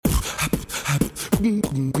Today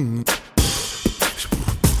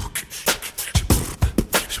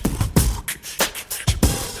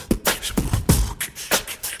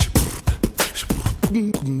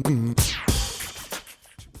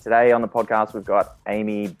on the podcast, we've got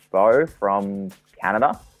Amy Bowe from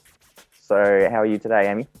Canada. So how are you today,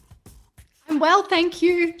 Amy? I'm well, thank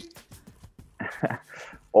you.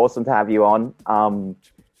 Awesome to have you on. I'm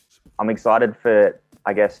excited for,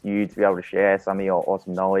 you to be able to share some of your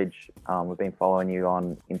awesome knowledge. We've been following you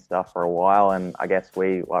on Insta for a while, and I guess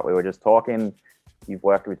we were just talking, you've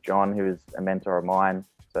worked with John, who is a mentor of mine.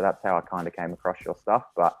 So that's how I kind of came across your stuff.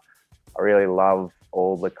 But I really love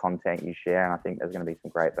all the content you share, and I think there's going to be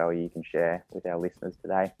some great value you can share with our listeners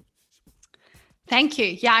today. Thank you.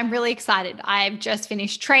 Yeah, I'm really excited. I've just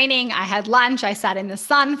finished training. I had lunch. I sat in the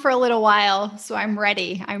sun for a little while. So I'm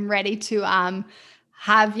ready. I'm ready to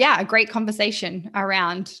have a great conversation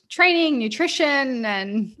around training, nutrition,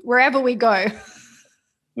 and wherever we go.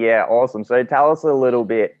 Yeah, awesome. So tell us a little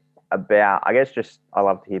bit about, I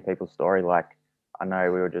love to hear people's story. Like, I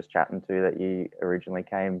know we were just chatting too that you originally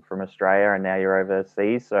came from Australia and now you're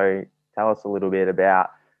overseas. So tell us a little bit about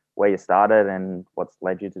where you started and what's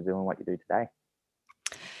led you to doing what you do today.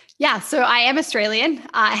 Yeah, so I am Australian.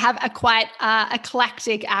 I have a quite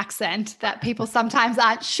eclectic accent that people sometimes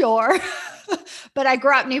aren't sure. But I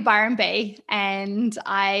grew up near Byron Bay and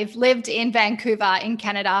I've lived in Vancouver in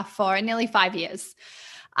Canada for nearly 5 years.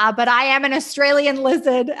 But I am an Australian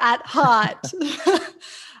lizard at heart.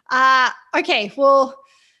 Okay, we'll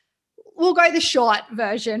go the short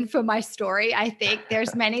version for my story. I think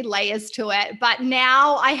there's many layers to it. But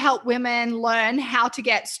now I help women learn how to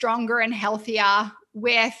get stronger and healthier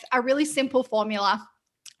with a really simple formula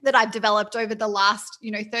that I've developed over the last,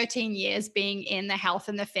 13 years being in the health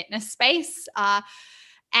and the fitness space.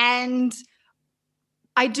 And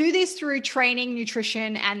I do this through training,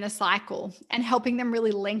 nutrition, and the cycle and helping them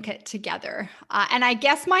really link it together. And I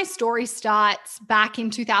guess my story starts back in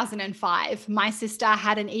 2005. My sister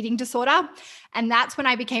had an eating disorder, and that's when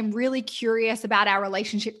I became really curious about our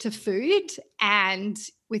relationship to food and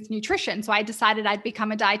with nutrition. So I decided I'd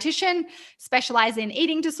become a dietitian, specialize in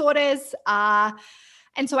eating disorders.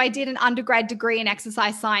 And so I did an undergrad degree in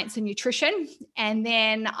exercise science and nutrition. And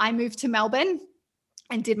then I moved to Melbourne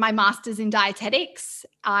and did my master's in dietetics.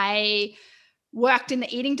 I worked in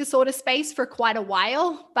the eating disorder space for quite a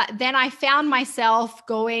while, but then I found myself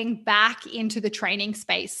going back into the training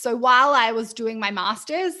space. So while I was doing my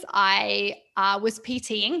master's, I was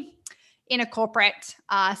PTing in a corporate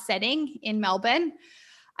setting in Melbourne.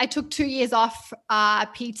 I took 2 years off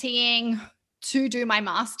PTing to do my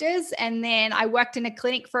master's, and then I worked in a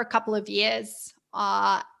clinic for a couple of years.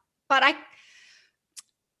 But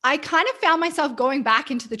I kind of found myself going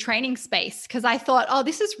back into the training space because I thought, oh,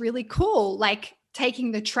 this is really cool. Like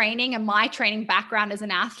taking the training and my training background as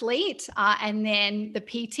an athlete and then the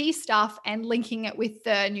PT stuff and linking it with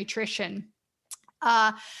the nutrition.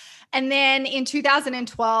 And then in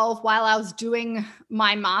 2012, while I was doing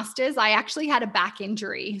my master's, I actually had a back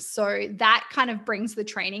injury. So that kind of brings the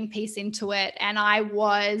training piece into it. And I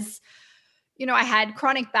was, I had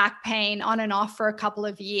chronic back pain on and off for a couple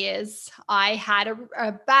of years. I had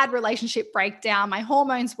a bad relationship breakdown. My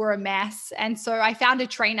hormones were a mess. And so I found a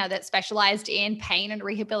trainer that specialized in pain and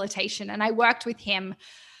rehabilitation. And I worked with him.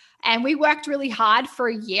 And we worked really hard for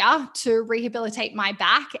a year to rehabilitate my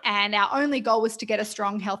back. And our only goal was to get a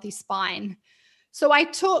strong, healthy spine. So I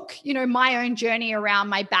took, my own journey around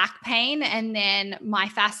my back pain and then my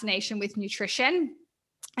fascination with nutrition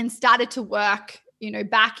and started to work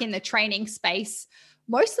back in the training space,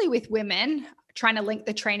 mostly with women, trying to link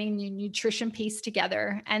the training and nutrition piece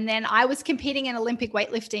together. And then I was competing in Olympic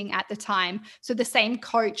weightlifting at the time. So the same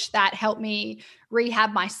coach that helped me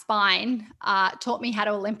rehab my spine taught me how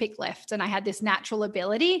to Olympic lift. And I had this natural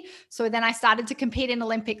ability. So then I started to compete in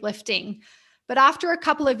Olympic lifting. But after a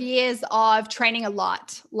couple of years of training a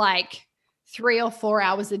lot, like 3 or 4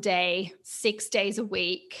 hours a day, 6 days a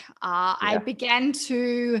week, I began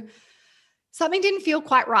to... something didn't feel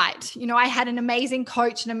quite right. I had an amazing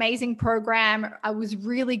coach, an amazing program. I was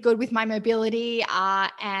really good with my mobility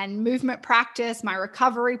and movement practice. My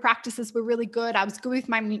recovery practices were really good. I was good with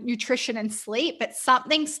my nutrition and sleep, but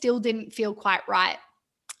something still didn't feel quite right.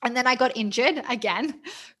 And then I got injured again,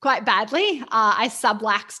 quite badly. I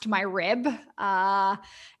subluxed my rib and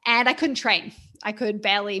I couldn't train. I could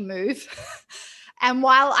barely move. And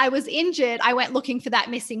while I was injured, I went looking for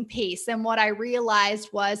that missing piece. And what I realized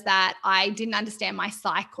was that I didn't understand my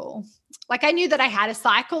cycle. Like I knew that I had a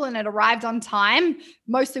cycle and it arrived on time,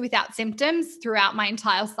 mostly without symptoms throughout my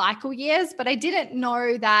entire cycle years, but I didn't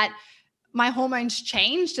know that my hormones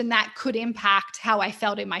changed, and that could impact how I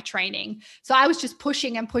felt in my training. So I was just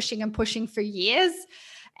pushing and pushing and pushing for years.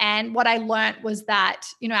 And what I learned was that,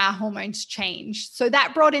 our hormones change. So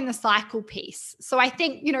that brought in the cycle piece. So I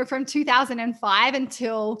think, from 2005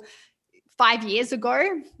 until 5 years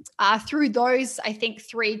ago, through those, I think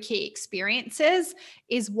 3 key experiences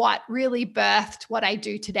is what really birthed what I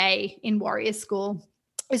do today in Warrior School,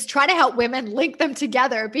 is try to help women link them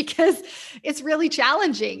together, because it's really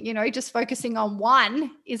challenging. Just focusing on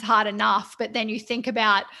one is hard enough, but then you think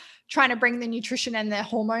about trying to bring the nutrition and the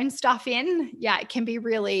hormone stuff in. Yeah, it can be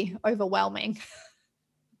really overwhelming.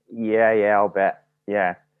 Yeah, I'll bet.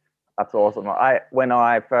 Yeah, that's awesome. When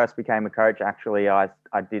I first became a coach, actually, I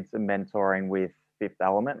did some mentoring with Fifth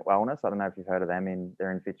Element Wellness. I don't know if you've heard of them.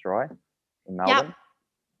 They're in Fitzroy, in Melbourne.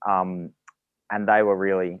 Yep. And they were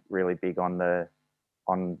really, really big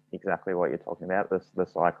on exactly what you're talking about, the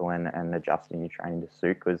cycle and adjusting your training to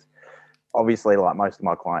suit. Because obviously, like most of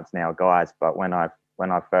my clients now are guys, but when I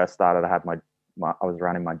first started, I had I was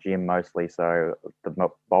running my gym mostly, so the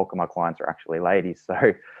bulk of my clients are actually ladies.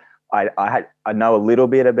 So I know a little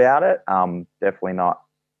bit about it. Definitely not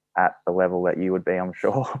at the level that you would be, I'm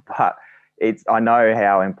sure, but I know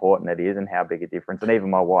how important it is and how big a difference. And even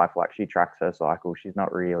my wife, like, she tracks her cycle. She's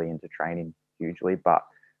not really into training hugely, but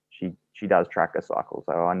she does track her cycle.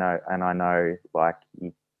 So I know like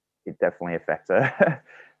it definitely affects her.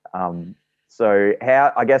 So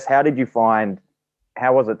how did you find?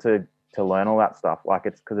 How was it to learn all that stuff? Like,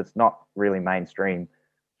 it's because it's not really mainstream.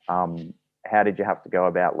 How did you have to go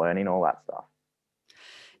about learning all that stuff?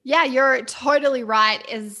 Yeah, you're totally right.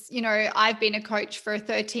 I've been a coach for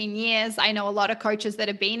 13 years. I know a lot of coaches that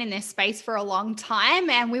have been in this space for a long time,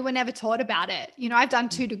 and we were never taught about it. I've done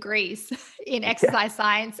 2 degrees in exercise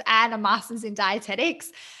science and a master's in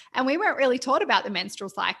dietetics, and we weren't really taught about the menstrual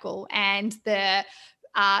cycle and the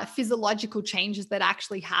physiological changes that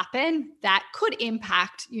actually happen that could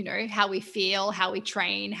impact, how we feel, how we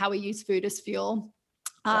train, how we use food as fuel.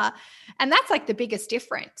 And that's like the biggest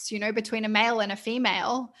difference, between a male and a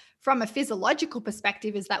female from a physiological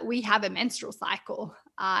perspective, is that we have a menstrual cycle,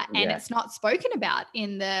 and it's not spoken about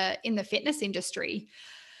in the fitness industry.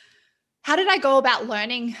 How did I go about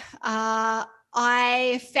learning?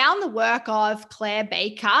 I found the work of Claire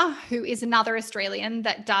Baker, who is another Australian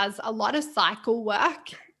that does a lot of cycle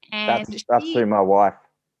work. And that's who my wife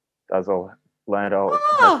does learn all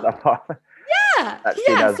her stuff off.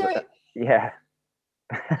 Yeah.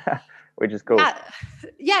 Which is cool.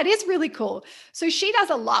 Yeah, it is really cool. So she does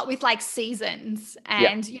a lot with like seasons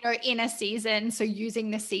and, inner season. So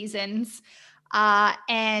using the seasons,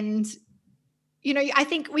 and I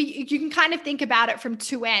think you can kind of think about it from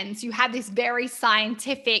 2 ends. You have this very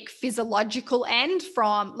scientific physiological end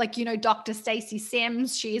from, like, Dr. Stacey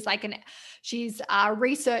Sims. She's a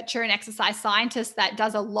researcher and exercise scientist that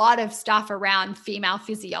does a lot of stuff around female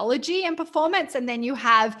physiology and performance. And then you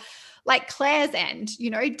have like Claire's end,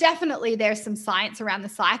 definitely there's some science around the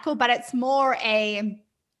cycle, but it's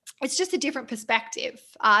just a different perspective.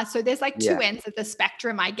 So there's like 2 ends of the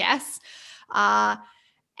spectrum, I guess.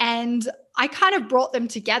 And I kind of brought them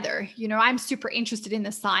together. I'm super interested in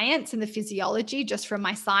the science and the physiology just from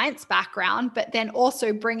my science background, but then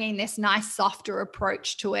also bringing this nice, softer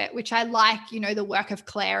approach to it, which I like, the work of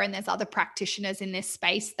Claire, and there's other practitioners in this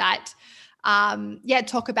space that,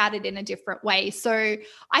 talk about it in a different way. So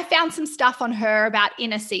I found some stuff on her about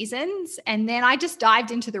inner seasons, and then I just dived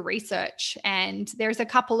into the research, and there's a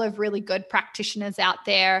couple of really good practitioners out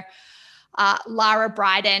there. Lara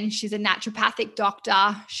Bryden, she's a naturopathic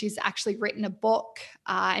doctor. She's actually written a book,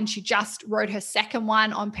 and she just wrote her second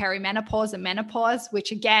one on perimenopause and menopause,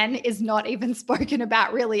 which again is not even spoken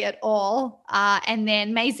about really at all. And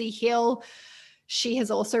then Maisie Hill, she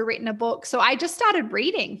has also written a book. So I just started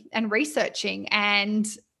reading and researching, and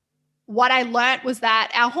what I learned was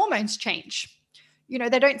that our hormones change.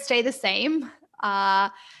 They don't stay the same,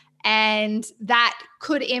 and that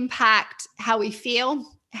could impact how we feel,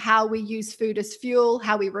 how we use food as fuel,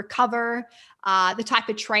 how we recover, the type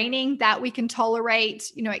of training that we can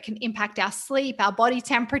tolerate. It can impact our sleep, our body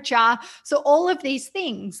temperature. So all of these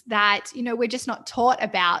things that, we're just not taught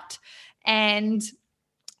about. And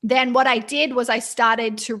then what I did was I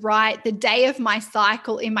started to write the day of my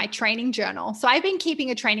cycle in my training journal. So I've been keeping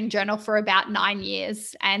a training journal for about 9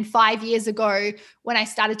 years. And 5 years ago, when I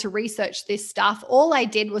started to research this stuff, all I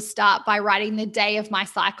did was start by writing the day of my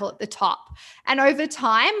cycle at the top. And over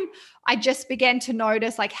time, I just began to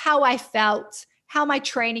notice like how I felt, how my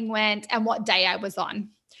training went, and what day I was on.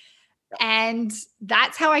 And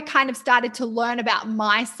that's how I kind of started to learn about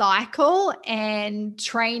my cycle and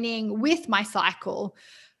training with my cycle.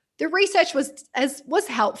 The research was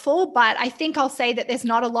helpful, but I think I'll say that there's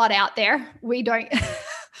not a lot out there. We're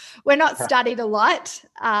not studied a lot.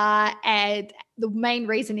 And the main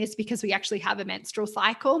reason is because we actually have a menstrual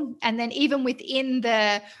cycle. And then even within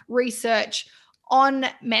the research on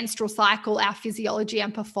menstrual cycle, our physiology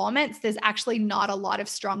and performance, there's actually not a lot of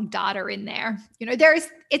strong data in there.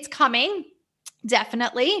 It's coming,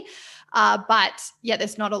 definitely. But yeah,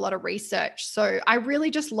 there's not a lot of research. So I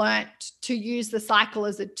really just learnt to use the cycle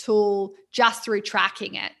as a tool just through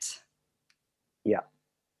tracking it.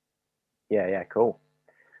 Yeah, cool.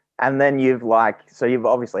 And then you've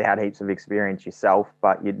obviously had heaps of experience yourself,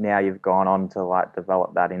 but you've gone on to like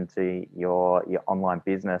develop that into your online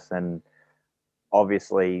business, and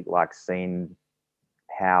obviously like seen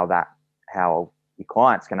how your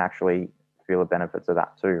clients can actually feel the benefits of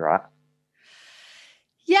that too, right?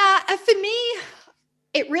 Yeah, for me,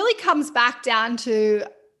 it really comes back down to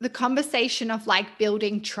the conversation of like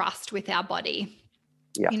building trust with our body.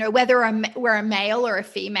 Yeah. Whether we're a male or a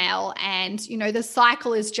female, and, the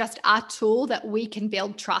cycle is just a tool that we can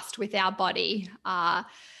build trust with our body.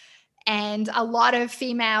 And a lot of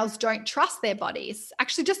females don't trust their bodies.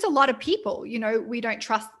 Actually, just a lot of people, we don't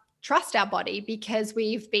trust our body because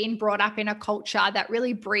we've been brought up in a culture that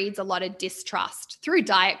really breeds a lot of distrust through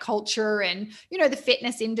diet culture and, the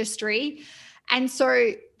fitness industry. And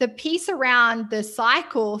so the piece around the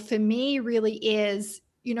cycle for me really is,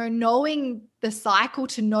 knowing the cycle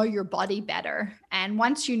to know your body better. And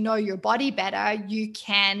once you know your body better, you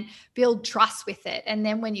can build trust with it. And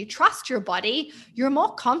then when you trust your body, you're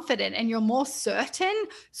more confident and you're more certain.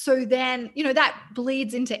 So then, that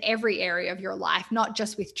bleeds into every area of your life, not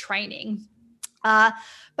just with training. But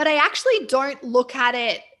I actually don't look at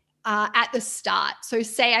it at the start. So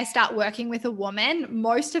say I start working with a woman,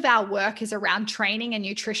 most of our work is around training and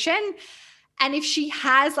nutrition. And if she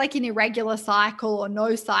has like an irregular cycle or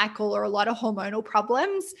no cycle or a lot of hormonal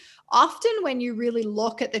problems, often when you really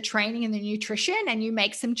look at the training and the nutrition and you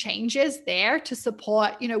make some changes there to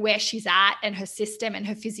support, where she's at and her system and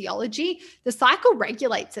her physiology, the cycle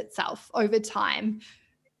regulates itself over time.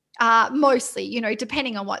 Mostly,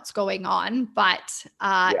 depending on what's going on. But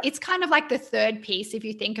It's kind of like the third piece. If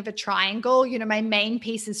you think of a triangle, my main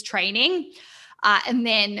piece is training, and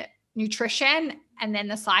then nutrition, and then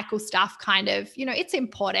the cycle stuff kind of, it's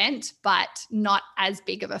important, but not as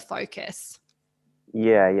big of a focus.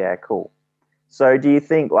 Yeah, cool. So do you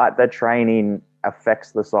think like the training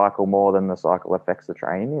affects the cycle more than the cycle affects the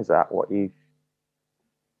training? Is that what you...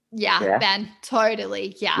 Yeah, Ben,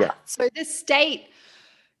 totally. Yeah. So the state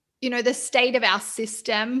of our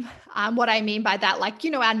system, what I mean by that, like,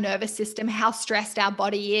 our nervous system, how stressed our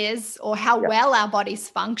body is, or how well our body's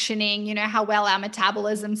functioning, how well our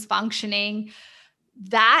metabolism's functioning,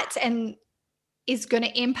 that and is going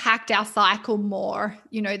to impact our cycle more,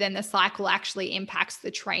 than the cycle actually impacts the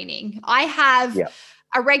training. I have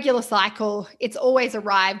a regular cycle. It's always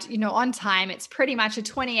arrived, on time. It's pretty much a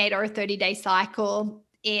 28 or a 30-day cycle.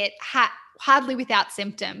 It hardly without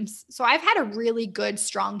symptoms. So I've had a really good,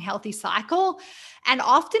 strong, healthy cycle. And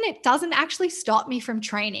often it doesn't actually stop me from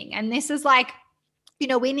training. And this is like,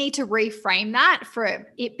 we need to reframe that for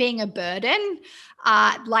it being a burden,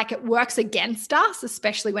 like it works against us,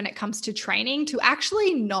 especially when it comes to training. To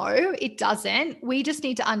actually know it doesn't. We just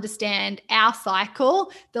need to understand our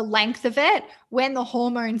cycle, the length of it, when the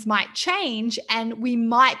hormones might change, and we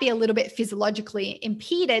might be a little bit physiologically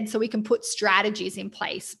impeded, so we can put strategies in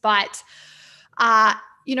place. But,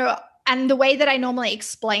 and the way that I normally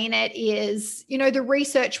explain it is, the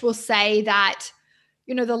research will say that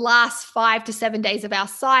the last 5 to 7 days of our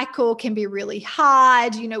cycle can be really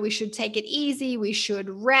hard. We should take it easy. We should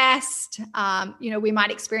rest. We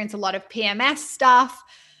might experience a lot of PMS stuff.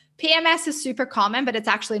 PMS is super common, but it's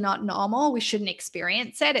actually not normal. We shouldn't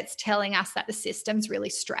experience it. It's telling us that the system's really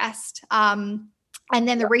stressed. And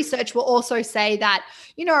then the research will also say that,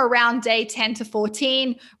 around day 10 to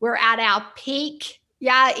 14, we're at our peak.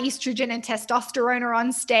 Yeah, estrogen and testosterone are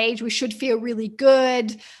on stage. We should feel really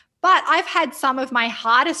good. But I've had some of my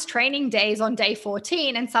hardest training days on day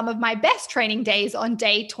 14 and some of my best training days on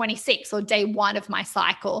day 26 or day 1 of my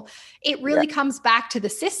cycle. It really comes back to the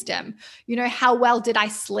system. How well did I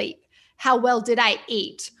sleep? How well did I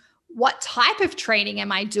eat? What type of training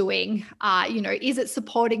am I doing? Is it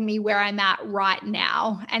supporting me where I'm at right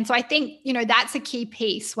now? And so I think, that's a key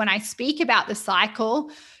piece when I speak about the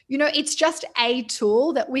cycle. It's just a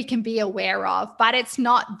tool that we can be aware of, but it's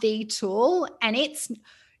not the tool. And it's,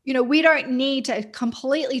 we don't need to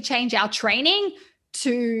completely change our training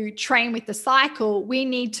to train with the cycle. We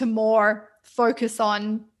need to more focus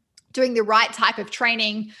on doing the right type of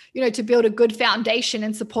training, to build a good foundation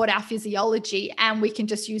and support our physiology. And we can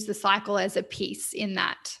just use the cycle as a piece in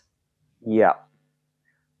that. Yeah.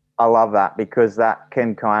 I love that, because that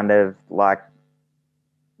can kind of, like,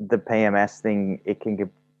 the PMS thing, it can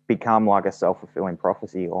become like a self-fulfilling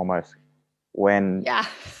prophecy almost, when yeah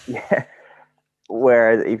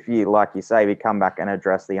whereas if you, like you say, we come back and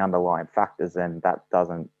address the underlying factors, then that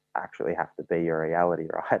doesn't actually have to be your reality,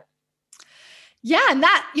 right? Yeah. And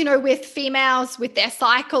that, with females, with their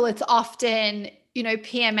cycle, it's often,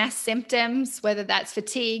 PMS symptoms, whether that's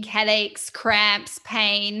fatigue, headaches, cramps,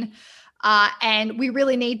 pain. And we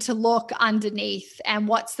really need to look underneath and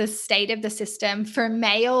what's the state of the system. For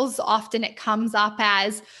males, often it comes up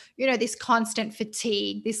as, this constant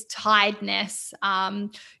fatigue, this tiredness,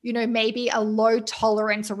 maybe a low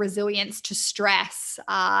tolerance or resilience to stress,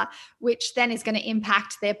 which then is going to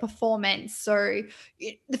impact their performance. So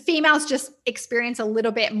the females just experience a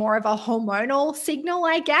little bit more of a hormonal signal,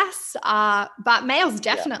 I guess. But males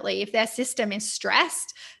definitely, if their system is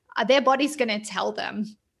stressed, their body's going to tell them.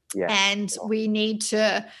 Yeah. And we need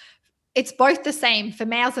to, it's both the same for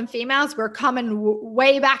males and females. We're coming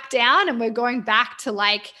way back down, and we're going back to,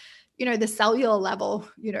 like, the cellular level,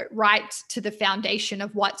 right to the foundation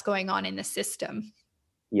of what's going on in the system.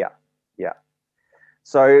 Yeah. Yeah.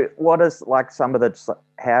 So what is, like,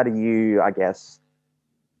 how do you, I guess,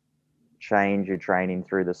 change your training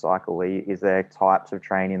through the cycle? Is there types of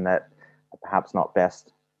training that are perhaps not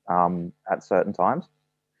best at certain times?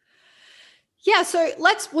 Yeah, so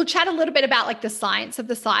we'll chat a little bit about, like, the science of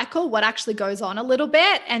the cycle, what actually goes on a little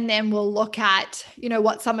bit, and then we'll look at,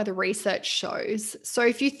 what some of the research shows. So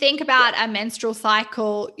if you think about a menstrual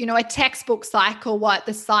cycle, a textbook cycle, what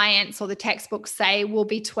the science or the textbooks say will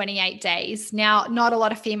be 28 days. Now, not a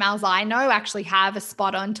lot of females I know actually have a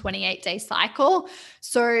spot on 28-day cycle.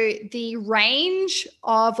 So the range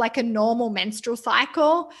of, like, a normal menstrual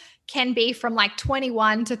cycle can be from, like,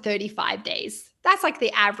 21 to 35 days. That's, like,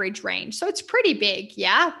 the average range. So it's pretty big.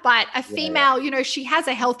 Yeah. But a female, she has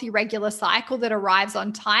a healthy regular cycle that arrives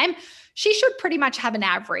on time. She should pretty much have an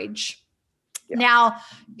average. Yeah. Now,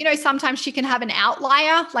 sometimes she can have an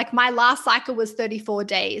outlier. Like, my last cycle was 34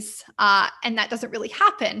 days, and that doesn't really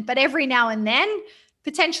happen. But every now and then,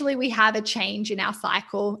 potentially we have a change in our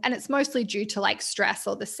cycle, and it's mostly due to, like, stress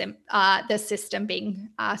or the system being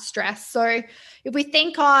stressed. So if we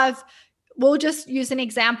think of, we'll just use an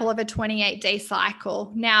example of a 28-day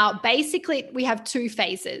cycle. Now, basically, we have two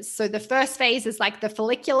phases. So the first phase is, like, the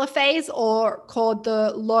follicular phase, or called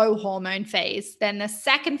the low hormone phase. Then the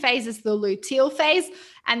second phase is the luteal phase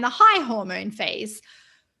and the high hormone phase.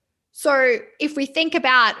 So if we think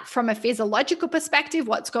about from a physiological perspective,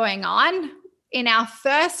 what's going on in our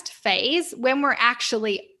first phase, when we're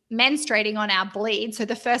actually menstruating on our bleed, so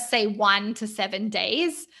the first, say, 1 to 7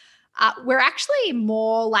 days, we're actually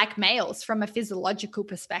more like males from a physiological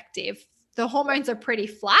perspective. The hormones are pretty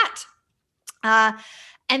flat. And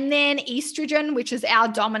then estrogen, which is our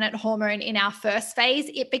dominant hormone in our first phase,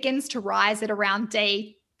 it begins to rise at around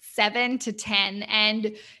day 7 to 10.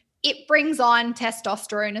 And it brings on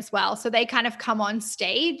testosterone as well. So they kind of come on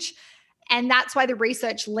stage. And that's why the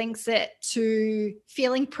research links it to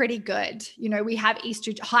feeling pretty good. We have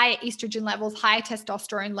higher estrogen levels, higher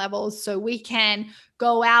testosterone levels. So we can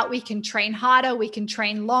go out, we can train harder, we can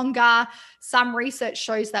train longer. Some research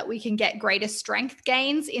shows that we can get greater strength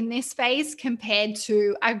gains in this phase compared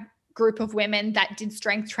to a group of women that did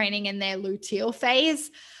strength training in their luteal phase.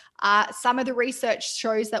 Some of the research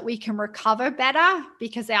shows that we can recover better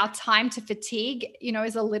because our time to fatigue,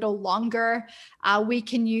 is a little longer. We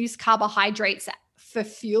can use carbohydrates for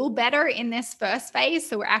fuel better in this first phase.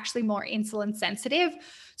 So we're actually more insulin sensitive.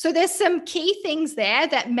 So there's some key things there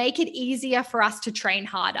that make it easier for us to train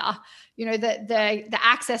harder. The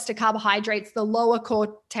access to carbohydrates, the lower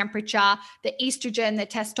core temperature, the estrogen, the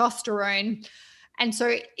testosterone. And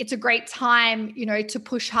so it's a great time, to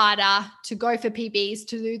push harder, to go for PBs,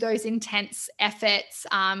 to do those intense efforts,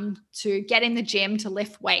 to get in the gym, to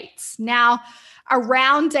lift weights. Now,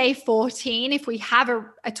 around day 14, if we have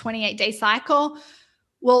a 28-day cycle,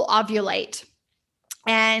 we'll ovulate.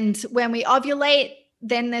 And when we ovulate,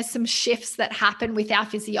 then there's some shifts that happen with our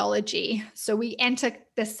physiology. So we enter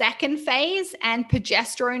the second phase, and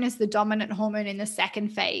progesterone is the dominant hormone in the second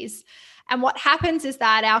phase. And what happens is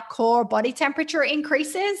that our core body temperature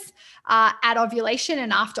increases at ovulation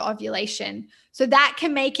and after ovulation. So that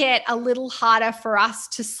can make it a little harder for us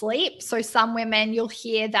to sleep. So some women, you'll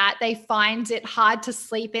hear that they find it hard to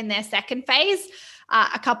sleep in their second phase.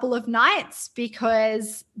 a couple of nights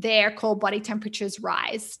because their core body temperatures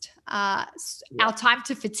rise. Our time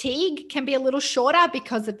to fatigue can be a little shorter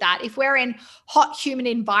because of that. If we're in hot, humid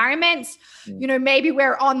environments, maybe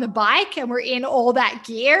we're on the bike and we're in all that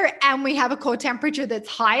gear and we have a core temperature that's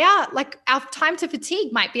higher, like our time to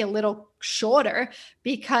fatigue might be a little shorter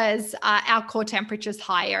because our core temperature is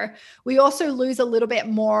higher. We also lose a little bit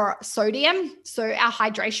more sodium. So our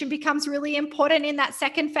hydration becomes really important in that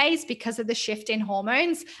second phase because of the shift in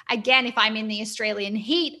hormones. Again, if I'm in the Australian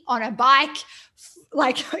heat on a bike,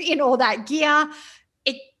 like in all that gear,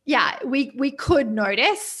 we could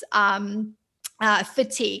notice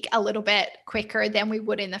fatigue a little bit quicker than we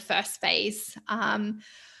would in the first phase.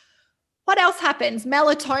 What else happens?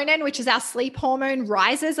 Melatonin, which is our sleep hormone,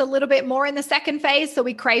 rises a little bit more in the second phase. So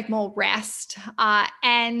we crave more rest. So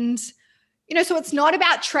it's not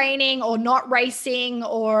about training or not racing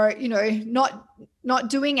or, not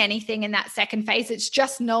doing anything in that second phase. It's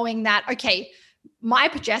just knowing that, okay, my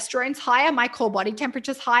progesterone's higher, my core body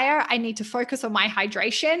temperature's higher. I need to focus on my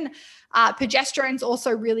hydration. Progesterone's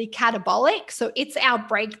also really catabolic. So it's our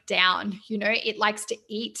breakdown, it likes to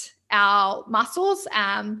eat our muscles.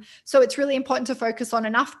 So it's really important to focus on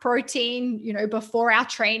enough protein, before our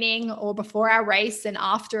training or before our race and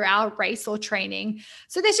after our race or training.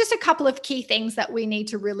 So there's just a couple of key things that we need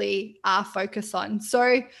to really focus on.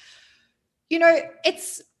 So,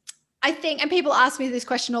 I think, and people ask me this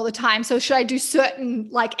question all the time. So should I do certain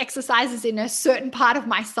exercises in a certain part of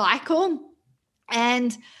my cycle?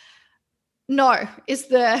 And no is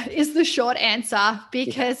the short answer,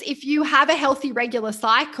 because if you have a healthy regular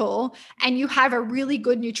cycle and you have a really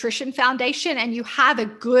good nutrition foundation and you have a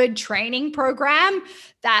good training program,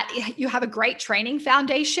 that you have a great training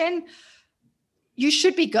foundation, you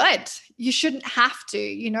should be good. You shouldn't have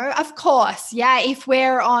to, of course. Yeah. If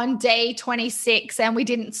we're on day 26 and we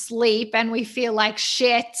didn't sleep and we feel like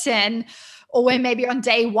shit, or we're maybe on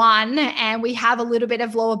day 1 and we have a little bit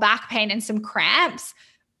of lower back pain and some cramps,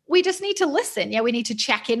 we just need to listen. Yeah, we need to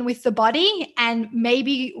check in with the body and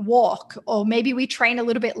maybe walk, or maybe we train a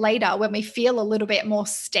little bit later when we feel a little bit more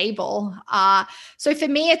stable. So for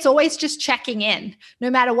me, it's always just checking in. No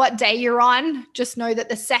matter what day you're on, just know that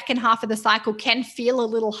the second half of the cycle can feel a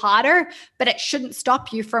little harder, but it shouldn't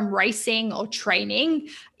stop you from racing or training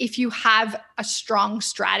if you have a strong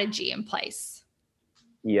strategy in place.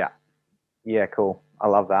 Yeah. Yeah, cool. I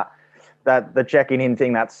love that. The checking in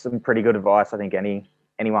thing, that's some pretty good advice. I think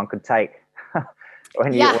anyone could take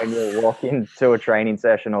when you walk into a training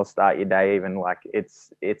session or start your day, even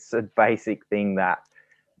it's a basic thing that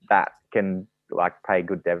can pay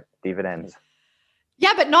good dividends.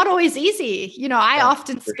 Yeah, but not always easy. I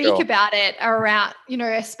often speak about it around,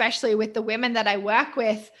 especially with the women that I work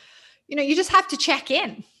with, you just have to check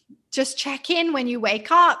in. Just check in when you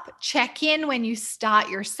wake up, check in when you start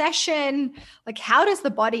your session. How does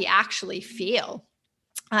the body actually feel?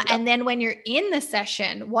 And then when you're in the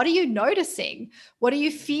session, what are you noticing? What are you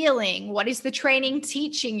feeling? What is the training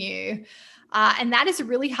teaching you? And that is a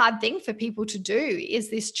really hard thing for people to do, is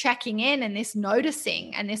this checking in and this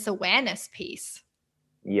noticing and this awareness piece.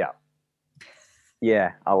 Yeah.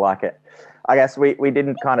 Yeah, I like it. I guess we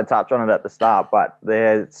didn't kind of touch on it at the start, but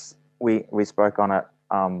we spoke on it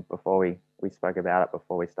before we spoke about it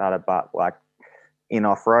before we started, but in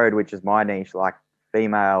off-road, which is my niche,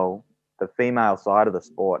 the female side of the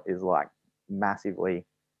sport is massively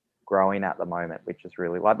growing at the moment, which is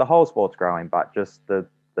really the whole sport's growing, but just the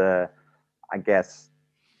I guess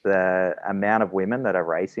the amount of women that are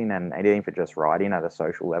racing and even for just riding at a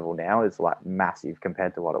social level now is massive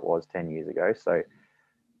compared to what it was 10 years ago. So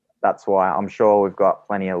that's why I'm sure we've got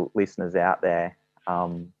plenty of listeners out there,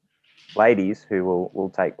 ladies, who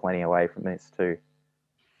will take plenty away from this too.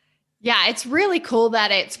 Yeah, it's really cool that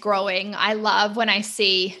it's growing. I love when I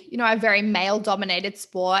see, a very male-dominated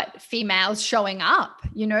sport, females showing up,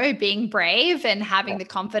 being brave and having the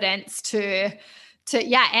confidence to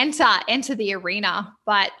enter the arena.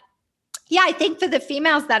 But yeah, I think for the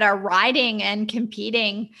females that are riding and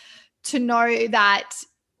competing, to know that,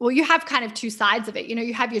 well, you have kind of two sides of it.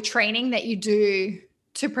 You have your training that you do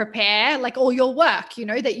to prepare, all your work,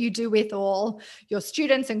 that you do with all your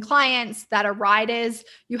students and clients that are riders.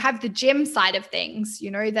 You have the gym side of things,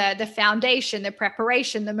 the foundation, the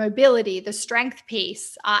preparation, the mobility, the strength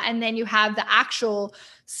piece. And then you have the actual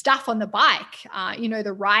stuff on the bike,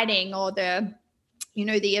 the riding or the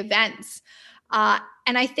events.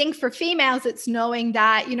 And I think for females, it's knowing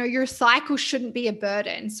that, your cycle shouldn't be a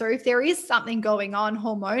burden. So if there is something going on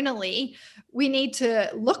hormonally, we need to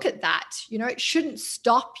look at that. It shouldn't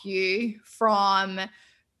stop you from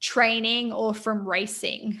training or from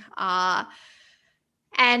racing.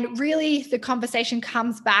 And really, the conversation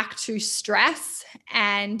comes back to stress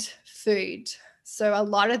and food. So a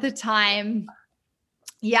lot of the time,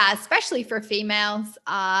 yeah, especially for females,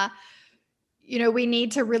 we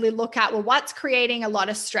need to really look at, well, what's creating a lot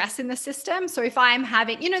of stress in the system. So if I'm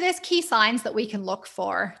having, there's key signs that we can look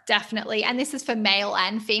for, definitely. And this is for male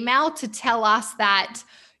and female, to tell us that,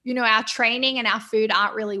 our training and our food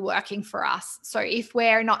aren't really working for us. So if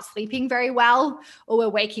we're not sleeping very well, or we're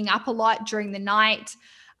waking up a lot during the night,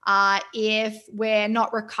 if we're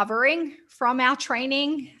not recovering from our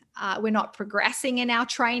training, we're not progressing in our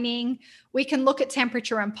training, we can look at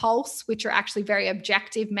temperature and pulse, which are actually very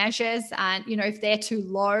objective measures. And, if they're too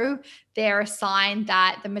low, they're a sign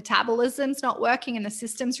that the metabolism's not working and the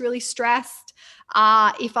system's really stressed.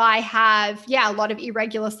 If I have, a lot of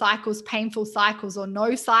irregular cycles, painful cycles, or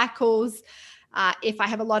no cycles, if I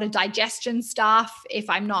have a lot of digestion stuff, if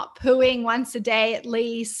I'm not pooing once a day at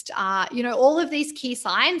least, all of these key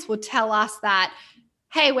signs will tell us that,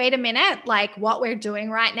 hey, wait a minute, like what we're doing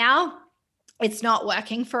right now, it's not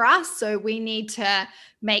working for us. So we need to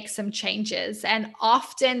make some changes. And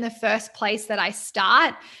often the first place that I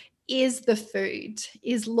start is the food,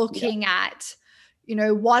 is looking at,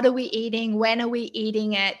 what are we eating? When are we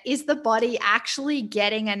eating it? Is the body actually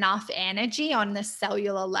getting enough energy on the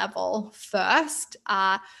cellular level first?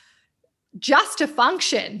 Just to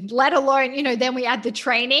function, let alone, then we add the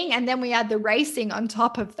training and then we add the racing on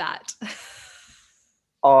top of that.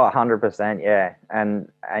 Oh, 100%. Yeah. And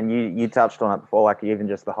you touched on it before, like even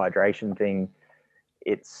just the hydration thing.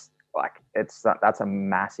 That's a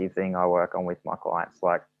massive thing I work on with my clients.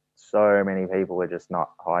 Like so many people are just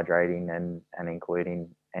not hydrating and including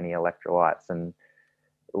any electrolytes. And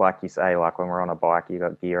like you say, like when we're on a bike, you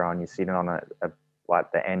got gear on, you're sitting on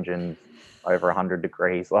like the engine's over 100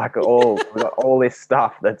 degrees, like we got all this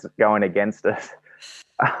stuff that's going against us.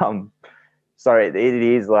 So it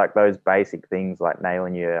is like those basic things, like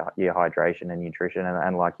nailing your hydration and nutrition.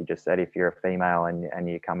 And like you just said, if you're a female and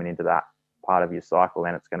you're coming into that part of your cycle,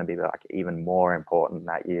 then it's going to be like even more important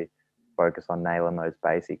that you focus on nailing those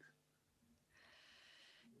basics.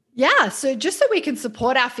 Yeah. So just so we can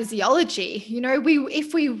support our physiology,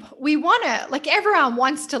 if we want to, like everyone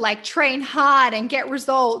wants to like train hard and get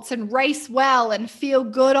results and race well and feel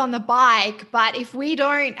good on the bike. But if we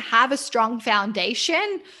don't have a strong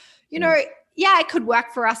foundation, it could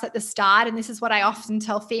work for us at the start. And this is what I often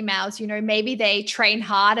tell females, maybe they train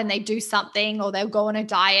hard and they do something, or they'll go on a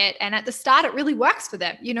diet. And at the start, it really works for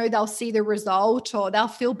them. They'll see the result, or they'll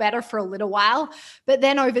feel better for a little while. But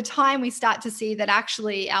then over time, we start to see that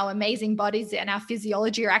actually our amazing bodies and our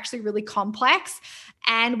physiology are actually really complex.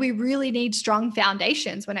 And we really need strong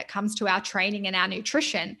foundations when it comes to our training and our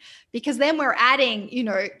nutrition, because then we're adding,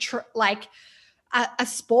 a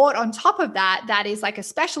sport on top of that is like a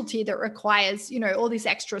specialty that requires, all this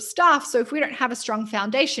extra stuff. So if we don't have a strong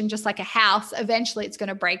foundation, just like a house, eventually it's going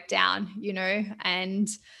to break down, and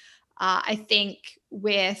I think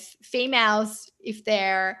with females, if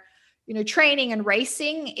they're, training and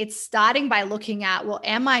racing, it's starting by looking at, well,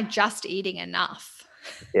 am I just eating enough?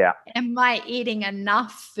 Yeah. Am I eating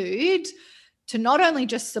enough food to not only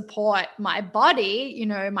just support my body,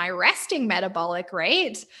 my resting metabolic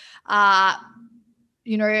rate,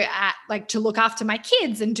 to look after my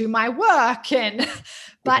kids and do my work,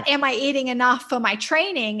 but am I eating enough for my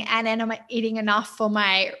training, and then am I eating enough for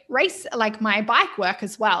my race, like my bike work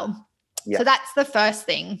as well? Yeah. So that's the first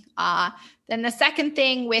thing. Then the second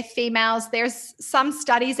thing with females, there's some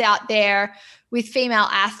studies out there with female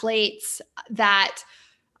athletes that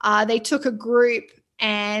they took a group,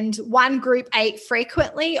 and one group ate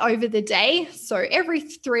frequently over the day, so every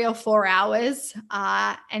 3 or 4 hours,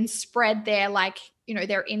 and spread their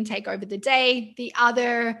their intake over the day. The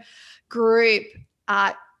other group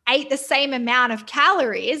ate the same amount of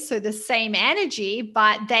calories, so the same energy,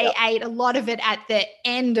 but they ate a lot of it at the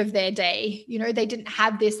end of their day. They didn't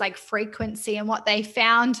have this like frequency. And what they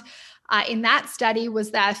found in that study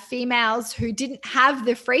was that females who didn't have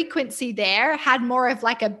the frequency there had more of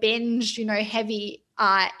like a binge, heavy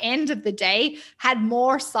end of the day, had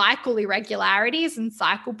more cycle irregularities and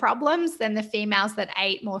cycle problems than the females that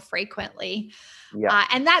ate more frequently. Yeah.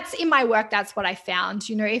 And that's in my work, that's what I found.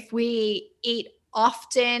 If we eat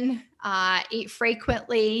often, eat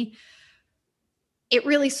frequently, it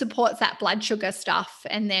really supports that blood sugar stuff.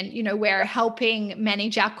 And then, we're helping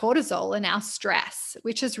manage our cortisol and our stress,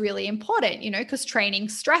 which is really important, because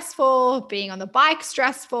training's stressful, being on the bike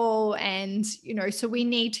stressful. And, so we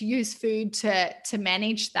need to use food to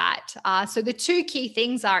manage that. So the two key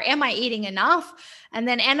things are, am I eating enough? And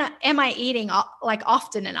then am I eating like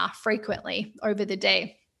often enough, frequently over the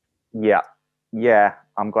day? Yeah. Yeah,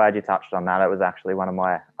 I'm glad you touched on that. It was actually one of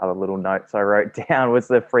my other little notes I wrote down was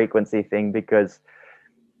the frequency thing, because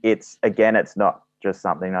it's not just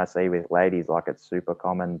something I see with ladies. Like, it's super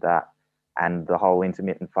common that, and the whole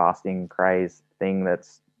intermittent fasting craze thing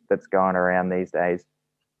that's going around these days,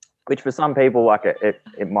 which for some people, like,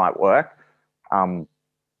 it might work. Um,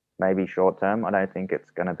 Maybe short term. I don't think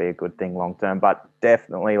it's going to be a good thing long term, but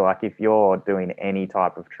definitely, like, if you're doing any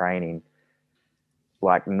type of training,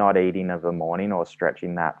 like not eating of the morning or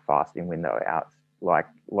stretching that fasting window out, like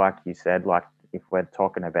you said, like, if we're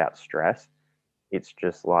talking about stress, it's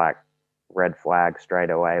just like red flag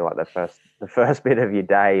straight away. Like, the first bit of your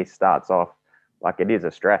day starts off like it is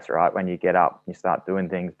a stress, right? When you get up, you start doing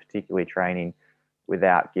things, particularly training,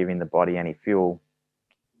 without giving the body any fuel.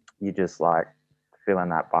 You just like filling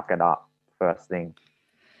that bucket up first thing.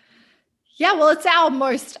 Yeah, well, it's our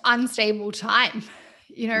most unstable time,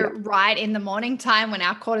 Yeah, right in the morning time when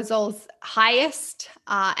our cortisol's highest.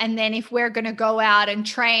 And then if we're going to go out and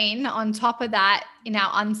train on top of that in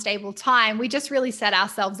our unstable time, we just really set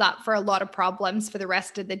ourselves up for a lot of problems for the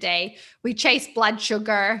rest of the day. We chase blood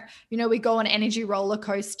sugar, we go on energy roller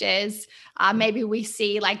coasters. Maybe we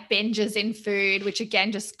see like binges in food, which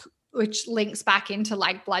again, which links back into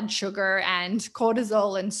like blood sugar and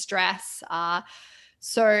cortisol and stress.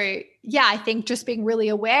 So yeah, I think just being really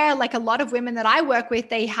aware, like a lot of women that I work with,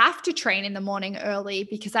 they have to train in the morning early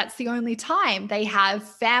because that's the only time. They have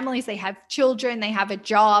families, they have children, they have a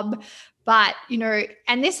job. But,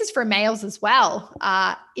 and this is for males as well.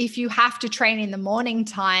 If you have to train in the morning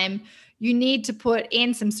time, you need to put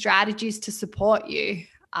in some strategies to support you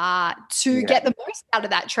to yeah, get the most out of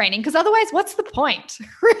that training. Because otherwise, what's the point,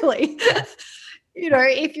 really?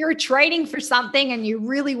 If you're training for something and you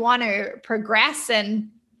really want to progress and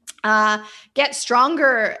get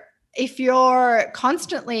stronger, if you're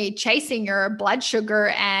constantly chasing your blood sugar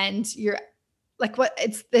and you're like,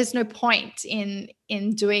 there's no point in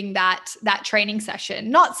doing that training session.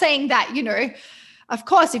 Not saying that, of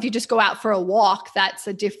course, if you just go out for a walk, that's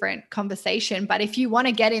a different conversation. But if you want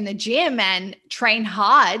to get in the gym and train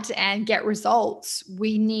hard and get results,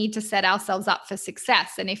 we need to set ourselves up for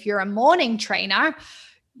success. And if you're a morning trainer,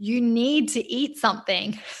 you need to eat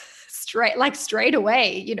something straight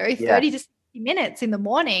away, yeah, 30 to 60 minutes in the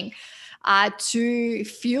morning to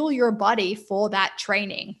fuel your body for that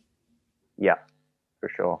training. yeah, for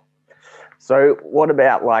sure. So, what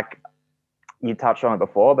about, like, you touched on it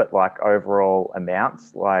before, but like overall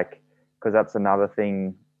amounts, like, because that's another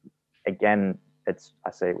thing. Again,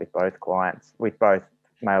 I see it with both clients, with both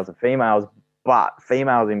males and females, but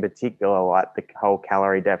females in particular, like the whole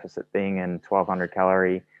calorie deficit thing and 1,200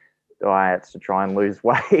 calorie diets to try and lose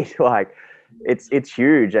weight. Like, it's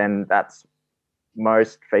huge, and that's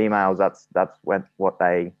most females. That's what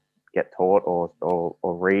they get taught or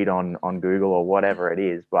read on Google or whatever it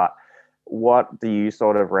is. But what do you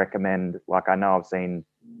sort of recommend? Like, I know I've seen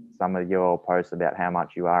some of your posts about how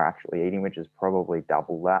much you are actually eating, which is probably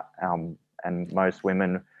double that. And most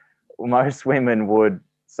women would,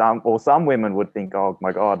 some women would think, oh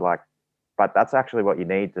my God, like, but that's actually what you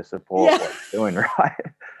need to support what you're doing, right?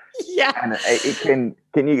 Yeah. And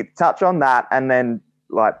can you touch on that, and then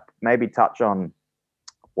like maybe touch on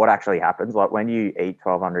what actually happens, like when you eat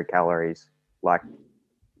 1,200 calories, like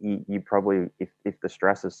you probably, if the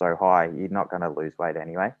stress is so high, you're not going to lose weight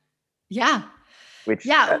anyway. Yeah. Which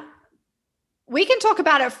We can talk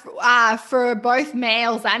about it for both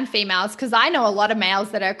males and females, because I know a lot of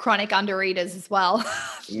males that are chronic undereaters as well,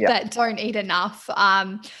 that don't eat enough.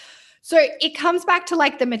 So it comes back to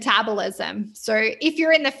like the metabolism. So if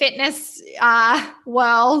you're in the fitness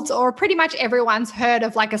world, or pretty much everyone's heard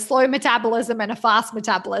of like a slow metabolism and a fast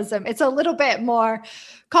metabolism, it's a little bit more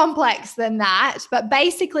complex than that. But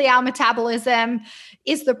basically, our metabolism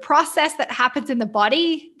is the process that happens in the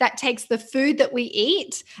body that takes the food that we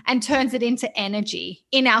eat and turns it into energy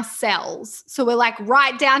in our cells. So we're like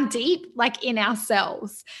right down deep, like in our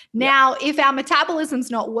cells. Now, if our metabolism's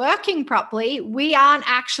not working properly, we aren't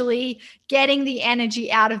actually getting the energy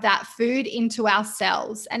out of that food into our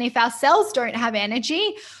cells. And if our cells don't have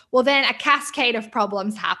energy, well, then a cascade of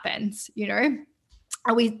problems happens,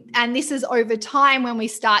 and this is over time when we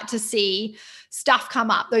start to see stuff come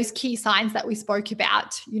up, those key signs that we spoke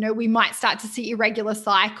about. We might start to see irregular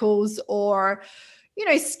cycles, or,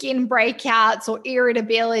 skin breakouts, or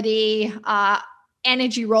irritability,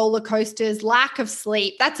 energy roller coasters, lack of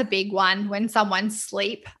sleep. That's a big one. When someone's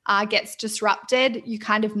sleep gets disrupted, you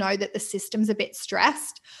kind of know that the system's a bit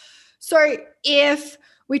stressed. So if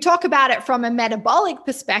we talk about it from a metabolic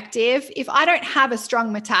perspective, if I don't have a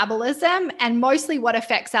strong metabolism, and mostly what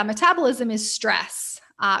affects our metabolism is stress,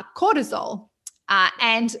 cortisol.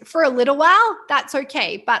 And for a little while, that's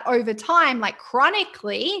okay. But over time, like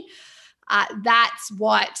chronically, that's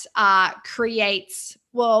what creates,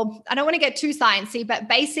 well, I don't want to get too sciencey, but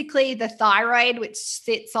basically the thyroid, which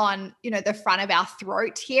sits on, the front of our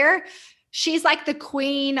throat here, she's like the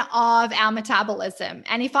queen of our metabolism.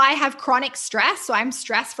 And if I have chronic stress, so I'm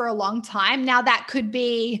stressed for a long time, now that could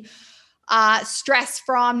be stress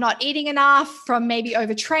from not eating enough, from maybe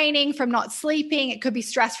overtraining, from not sleeping. It could be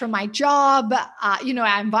stress from my job,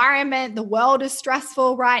 our environment. The world is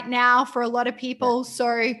stressful right now for a lot of people. Yeah.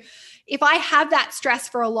 So if I have that stress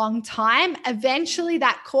for a long time, eventually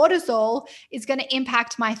that cortisol is going to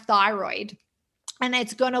impact my thyroid and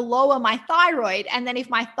it's going to lower my thyroid. And then if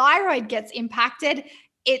my thyroid gets impacted,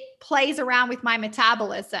 it plays around with my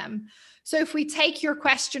metabolism. So if we take your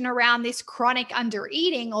question around this chronic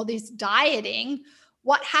undereating or this dieting,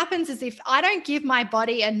 what happens is if I don't give my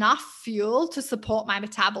body enough fuel to support my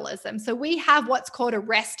metabolism, so we have what's called a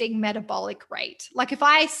resting metabolic rate. Like if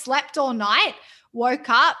I slept all night, woke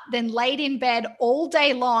up, then laid in bed all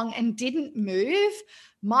day long and didn't move,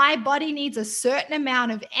 my body needs a certain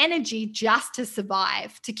amount of energy just to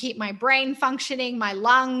survive, to keep my brain functioning, my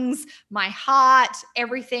lungs, my heart,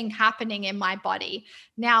 everything happening in my body.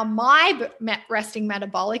 Now, my resting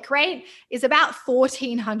metabolic rate is about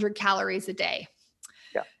 1,400 calories a day.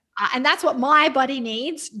 And that's what my body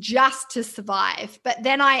needs just to survive. But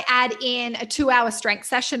then I add in a 2-hour strength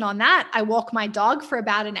session on that. I walk my dog for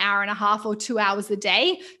about an hour and a half or 2 hours a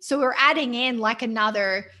day. So we're adding in like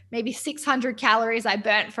another maybe 600 calories I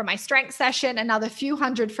burnt from my strength session, another few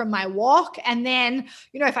hundred from my walk. And then,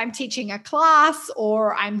 if I'm teaching a class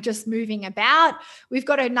or I'm just moving about, we've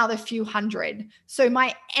got another few hundred. So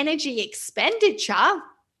my energy expenditure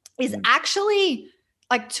is actually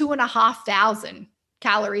like 2,500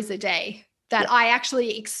 calories a day that I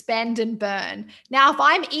actually expend and burn. Now, if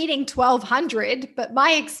I'm eating 1,200, but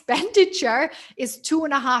my expenditure is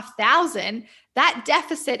 2,500, that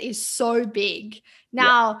deficit is so big.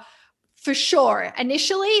 Now, for sure,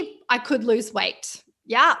 initially I could lose weight.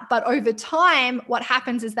 Yeah. But over time, what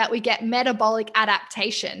happens is that we get metabolic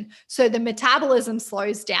adaptation. So the metabolism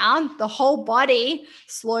slows down, the whole body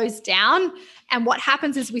slows down. And what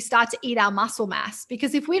happens is we start to eat our muscle mass,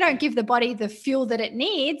 because if we don't give the body the fuel that it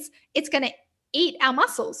needs, it's going to eat our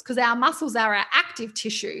muscles, because our muscles are our active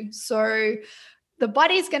tissue. So the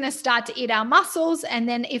body's going to start to eat our muscles. And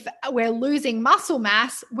then if we're losing muscle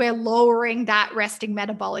mass, we're lowering that resting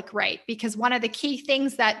metabolic rate, because one of the key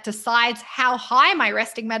things that decides how high my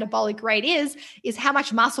resting metabolic rate is how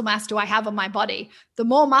much muscle mass do I have on my body. The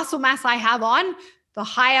more muscle mass I have on, the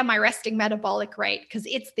higher my resting metabolic rate, because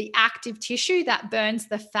it's the active tissue that burns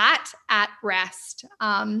the fat at rest.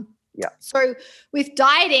 So with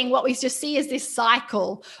dieting, what we just see is this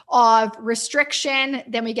cycle of restriction.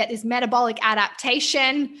 Then we get this metabolic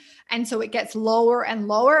adaptation. And so it gets lower and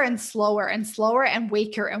lower and slower and slower and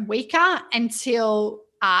weaker until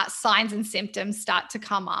signs and symptoms start to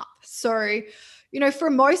come up. So, for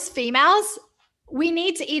most females, we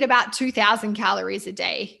need to eat about 2,000 calories a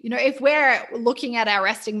day. If we're looking at our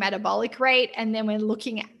resting metabolic rate and then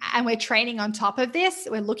we're training on top of this,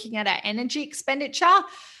 we're looking at our energy expenditure,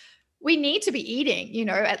 we need to be eating,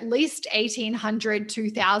 at least 1,800,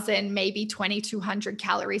 2,000, maybe 2,200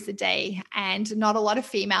 calories a day. And not a lot of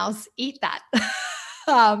females eat that.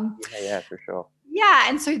 Yeah, for sure. Yeah.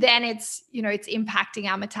 And so then it's impacting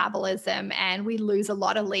our metabolism and we lose a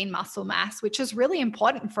lot of lean muscle mass, which is really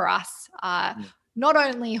important for us. Not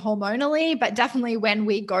only hormonally, but definitely when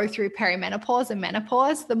we go through perimenopause and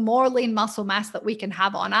menopause, the more lean muscle mass that we can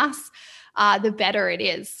have on us, the better it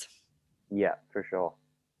is. Yeah, for sure.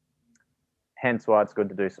 Hence why it's good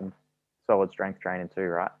to do some solid strength training too,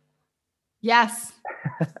 right? Yes.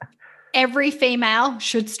 Every female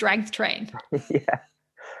should strength train. Yeah.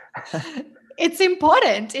 It's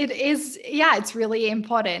important. It is. Yeah, it's really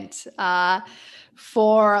important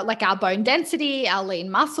for like our bone density, our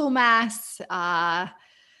lean muscle mass. So I'm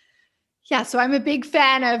a big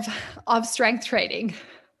fan of strength training.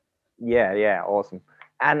 Yeah, awesome.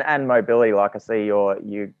 And mobility, like I see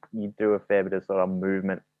you do a fair bit of sort of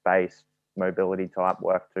movement-based mobility type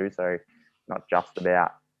work too. So not just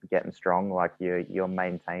about getting strong, like you're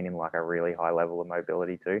maintaining like a really high level of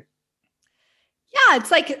mobility too. Yeah, it's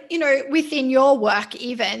like, within your work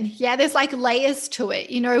even, there's like layers to it.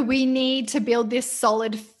 We need to build this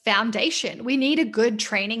solid foundation. We need a good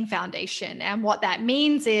training foundation. And what that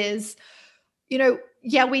means is,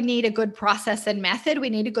 we need a good process and method. We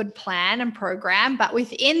need a good plan and program. But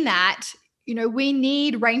within that, we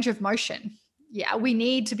need range of motion. Yeah, we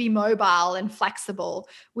need to be mobile and flexible.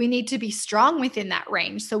 We need to be strong within that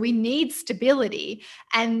range. So we need stability.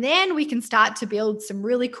 And then we can start to build some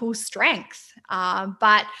really cool strength. And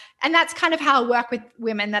that's kind of how I work with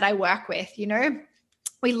women that I work with, you know.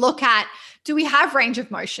 We look at, do we have range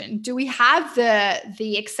of motion? Do we have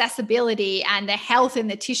the accessibility and the health in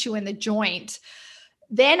the tissue in the joint?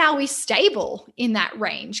 Then are we stable in that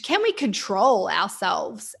range? Can we control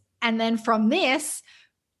ourselves? And then from this,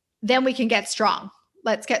 then we can get strong.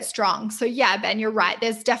 Let's get strong. So yeah, Ben, you're right.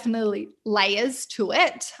 There's definitely layers to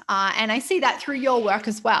it. And I see that through your work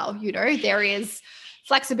as well. You know, there is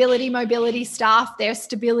flexibility, mobility stuff, there's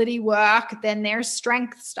stability work, then there's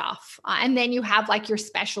strength stuff. And then you have like your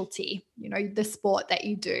specialty, you know, the sport that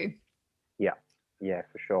you do. Yeah,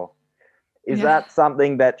 for sure. Is that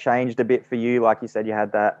something that changed a bit for you? Like you said, you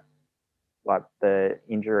had that, like the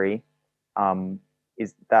injury.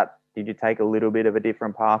 Did you take a little bit of a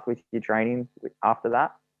different path with your training after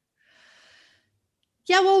that?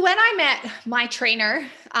 Yeah, well, when I met my trainer,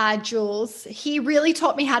 Jules, he really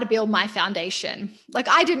taught me how to build my foundation. Like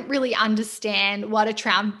I didn't really understand what a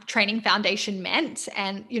training foundation meant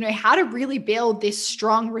and, you know, how to really build this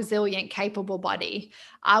strong, resilient, capable body,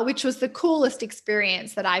 which was the coolest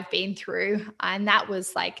experience that I've been through. And that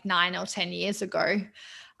was like 9 or 10 years ago.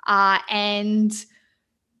 And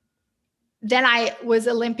then I was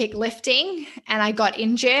Olympic lifting and I got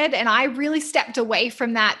injured and I really stepped away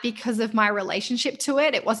from that because of my relationship to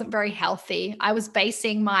it. It wasn't very healthy. I was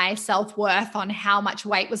basing my self-worth on how much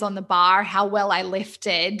weight was on the bar, how well I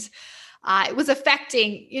lifted. It was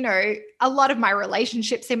affecting, you know, a lot of my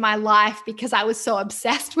relationships in my life because I was so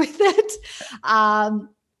obsessed with it. And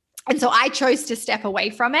so I chose to step away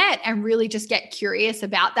from it and really just get curious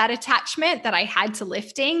about that attachment that I had to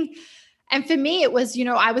lifting. And for me, it was, you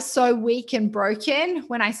know, I was so weak and broken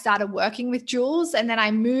when I started working with Jules. And then I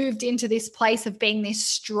moved into this place of being this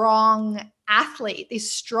strong athlete, this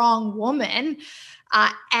strong woman.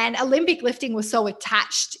 And Olympic lifting was so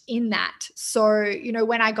attached in that. So, you know,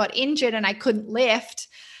 when I got injured and I couldn't lift,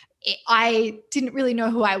 I didn't really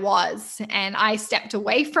know who I was. And I stepped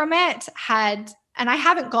away from it, and I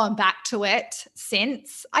haven't gone back to it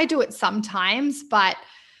since. I do it sometimes, but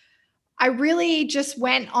I really just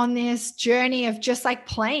went on this journey of just like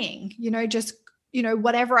playing, you know, just, you know,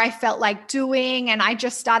 whatever I felt like doing. And I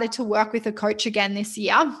just started to work with a coach again this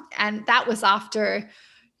year. And that was after,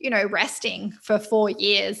 you know, resting for 4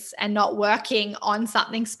 years and not working on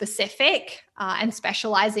something specific and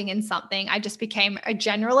specializing in something. I just became a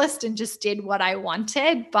generalist and just did what I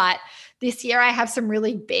wanted. But this year I have some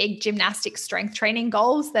really big gymnastic strength training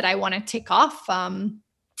goals that I want to tick off. And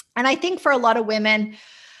I think for a lot of women,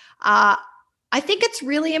 I think it's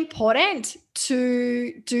really important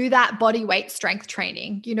to do that body weight strength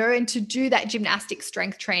training, you know, and to do that gymnastic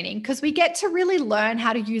strength training because we get to really learn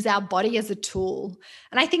how to use our body as a tool.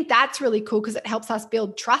 And I think that's really cool because it helps us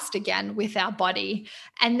build trust again with our body.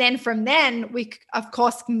 And then from then we, of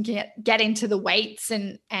course, can get into the weights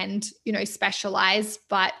and, you know, specialize.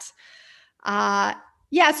 But,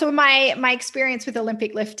 yeah, so my experience with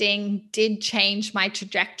Olympic lifting did change my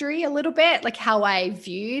trajectory a little bit, like how I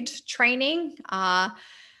viewed training.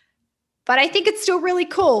 But I think it's still really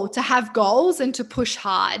cool to have goals and to push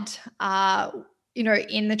hard, you know,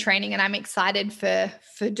 in the training. And I'm excited for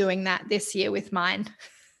doing that this year with mine.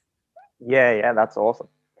 Yeah, that's awesome.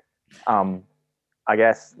 I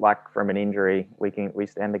guess like from an injury, we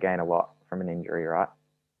stand to gain a lot from an injury, right?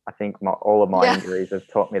 I think all of my injuries have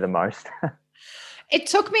taught me the most. It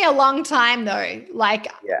took me a long time though. Like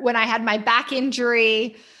when I had my back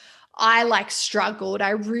injury, I like struggled.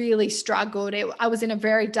 I really struggled. I was in a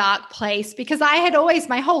very dark place because I had always,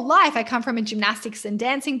 my whole life, I come from a gymnastics and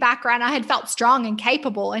dancing background. I had felt strong and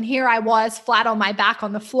capable. And here I was flat on my back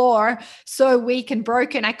on the floor, so weak and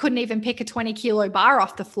broken. I couldn't even pick a 20-kilo bar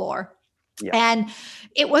off the floor. Yeah. And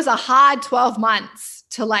it was a hard 12 months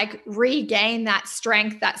to like regain that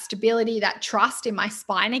strength, that stability, that trust in my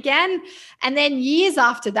spine again. And then years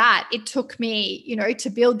after that, it took me, you know, to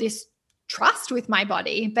build this trust with my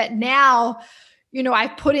body. But now, you know,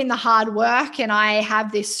 I've put in the hard work and I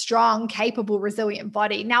have this strong, capable, resilient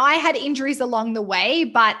body. Now I had injuries along the way,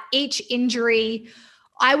 but each injury,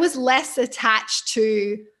 I was less attached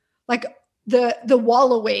to like the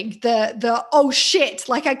wallowing, the oh shit,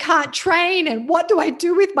 like I can't train and what do I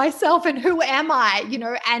do with myself and who am I, you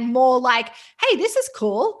know, and more like, hey, this is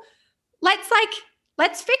cool.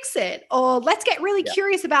 Let's fix it, or let's get really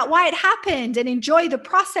curious about why it happened and enjoy the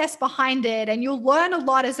process behind it. And you'll learn a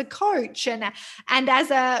lot as a coach and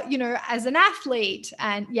as a, you know, as an athlete.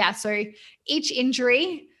 And so each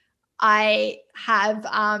injury I have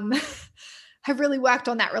have really worked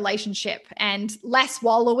on that relationship and less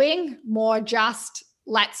wallowing, more just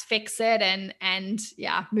let's fix it and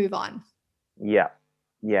yeah, move on. Yeah.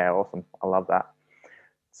 Yeah. Awesome. I love that.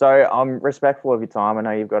 So I'm respectful of your time. I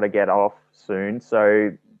know you've got to get off soon. So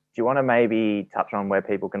do you want to maybe touch on where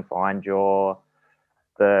people can find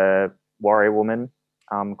the Warrior Woman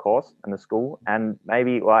course and the school, and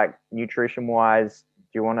maybe like nutrition wise,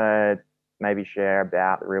 do you want to maybe share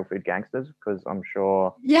about the Real Food Gangsters? Because I'm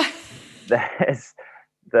sure there's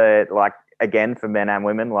like, again, for men and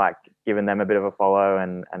women, like giving them a bit of a follow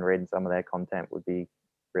and reading some of their content would be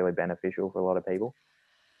really beneficial for a lot of people.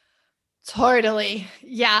 Totally.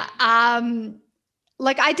 Yeah.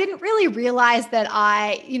 Like I didn't really realize that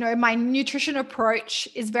my nutrition approach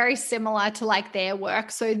is very similar to like their work.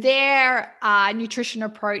 So their nutrition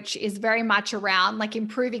approach is very much around like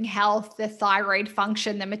improving health, the thyroid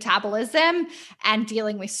function, the metabolism, and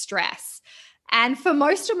dealing with stress. And for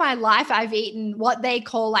most of my life, I've eaten what they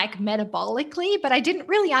call like metabolically, but I didn't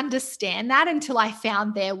really understand that until I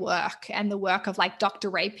found their work and the work of like Dr.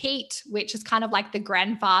 Ray Peat, which is kind of like the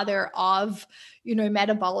grandfather of,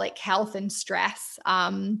 metabolic health and stress.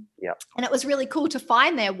 And it was really cool to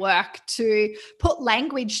find their work, to put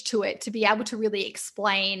language to it, to be able to really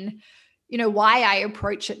explain why I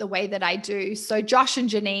approach it the way that I do. So Josh and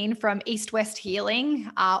Janine from East West Healing,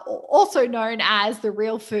 also known as the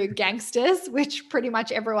Real Food Gangsters, which pretty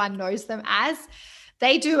much everyone knows them as,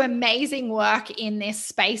 they do amazing work in this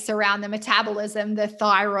space around the metabolism, the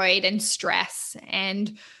thyroid, and stress.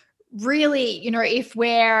 And really, if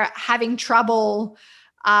we're having trouble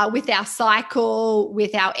with our cycle,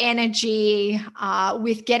 with our energy,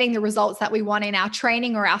 with getting the results that we want in our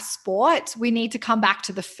training or our sport, we need to come back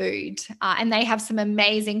to the food. And they have some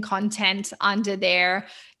amazing content under their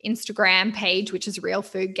Instagram page, which is Real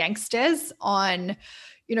Food Gangsters, on,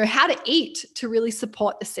 how to eat to really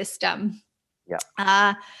support the system.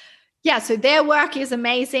 So their work is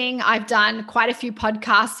amazing. I've done quite a few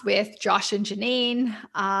podcasts with Josh and Janine.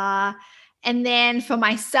 And then for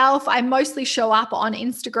myself, I mostly show up on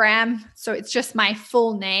Instagram. So it's just my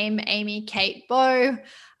full name, Amy Kate Bowe.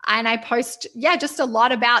 And I post, just a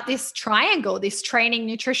lot about this triangle, this training,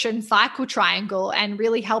 nutrition, cycle triangle, and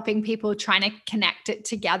really helping people trying to connect it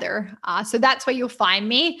together. So that's where you'll find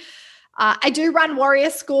me. I do run Warrior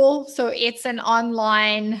School. So it's an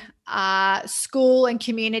online school and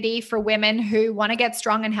community for women who want to get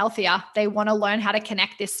strong and healthier. They want to learn how to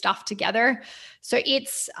connect this stuff together. So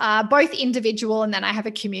it's both individual, and then I have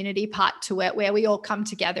a community part to it where we all come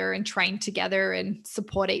together and train together and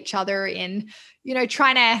support each other in,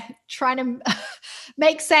 trying to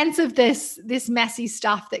make sense of this messy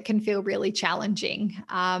stuff that can feel really challenging.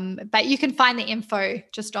 But you can find the info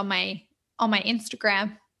just on my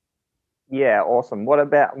Instagram. Yeah, awesome.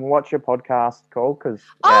 What's your podcast called?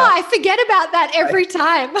 I forget about that every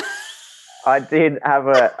time.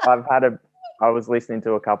 I was listening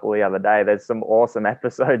to a couple the other day. There's some awesome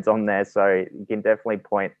episodes on there, so you can definitely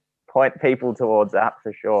point people towards that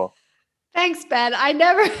for sure. Thanks, Ben. I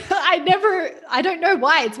don't know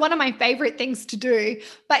why. It's one of my favorite things to do.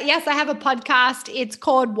 But yes, I have a podcast. It's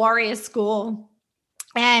called Warrior School.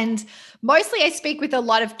 And mostly I speak with a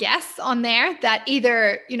lot of guests on there that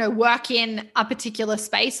either, work in a particular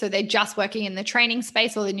space. So they're just working in the training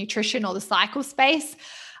space or the nutrition or the cycle space.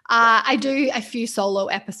 I do a few solo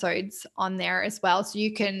episodes on there as well. So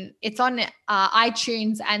it's on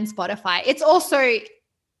iTunes and Spotify. It's also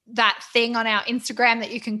that thing on our Instagram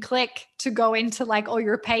that you can click to go into like all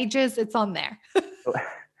your pages. It's on there.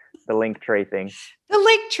 The link tree thing. The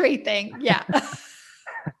link tree thing. Yeah.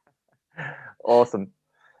 Awesome.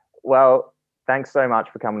 Well, thanks so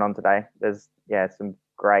much for coming on today. There's some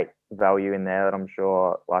great value in there that I'm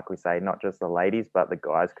sure, like we say, not just the ladies, but the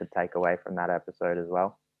guys could take away from that episode as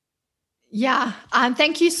well. Yeah.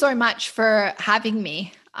 Thank you so much for having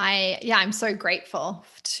me. I'm so grateful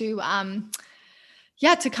to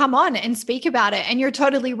come on and speak about it. And you're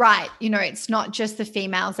totally right. It's not just the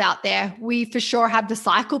females out there. We for sure have the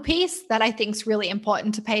cycle piece that I think is really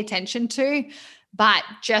important to pay attention to. But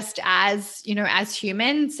just as, as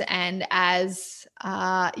humans and as,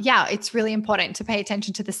 it's really important to pay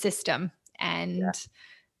attention to the system and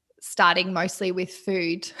starting mostly with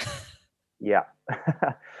food. Yeah.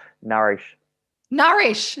 Nourish.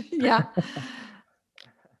 Yeah.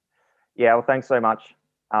 Yeah. Well, thanks so much.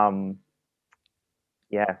 We'll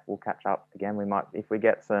catch up again. We might, if we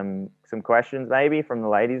get some questions maybe from the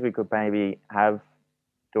ladies, we could maybe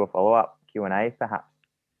do a follow-up Q&A perhaps.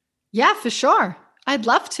 Yeah, for sure. I'd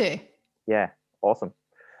love to. Yeah, awesome.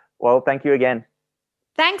 Well, thank you again.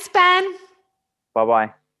 Thanks, Ben.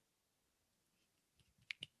 Bye-bye.